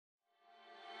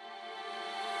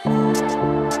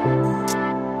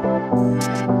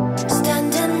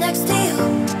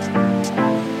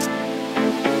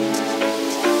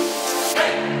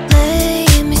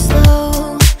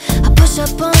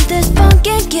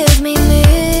give me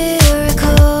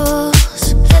miracles.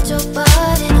 Let your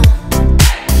body know,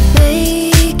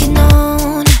 make it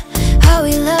known. How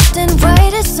we left and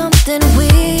right is something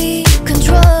we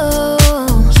control.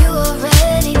 You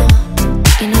already know.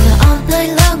 You know that all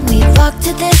night long we rock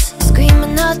to this,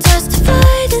 screaming out,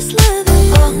 testify this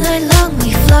living. All night long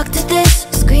we flock to this,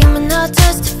 screaming out,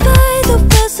 testify that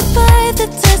we'll survive the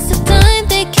test of time.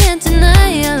 They can't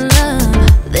deny our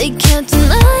love, they can't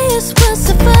deny us. We'll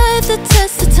survive the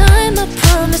test of time. I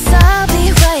promise I'll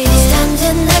be right here,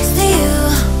 standing next to you,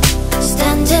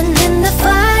 standing in the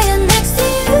fire next to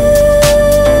you.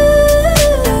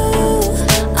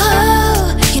 Oh,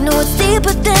 you know it's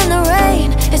deeper than the rain,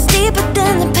 it's deeper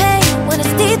than the pain. When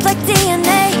it's deep like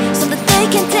DNA, something they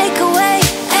can take away.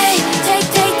 Hey,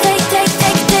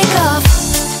 take off.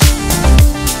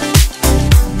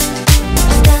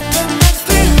 Standing next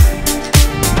to you.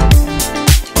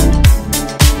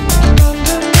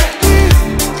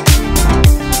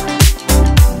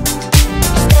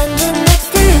 Standing next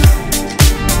to you.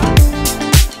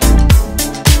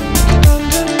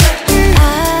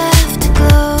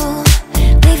 Afterglow,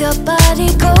 leave your body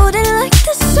golden like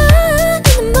the sun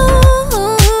and the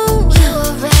moon. You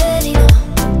already know.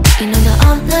 You know that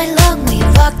all night long we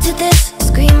rock to this,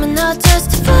 screaming out,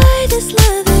 testify this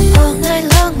living. All night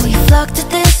long we flock to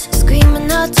this,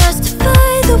 screaming out,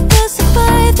 testify that we'll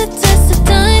survive the test of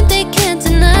time. They can't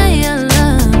deny our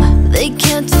love, they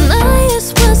can't deny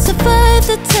us. We'll survive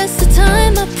the test of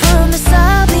time. I promise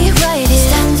I'll be right here,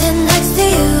 standing next to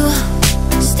you,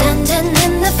 standing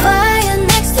in the fire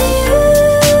next to you.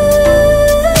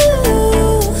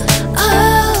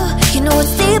 Oh, you know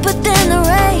it's deeper than the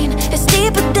rain, it's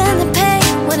deeper than the pain.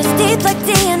 When it's deep like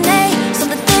DNA,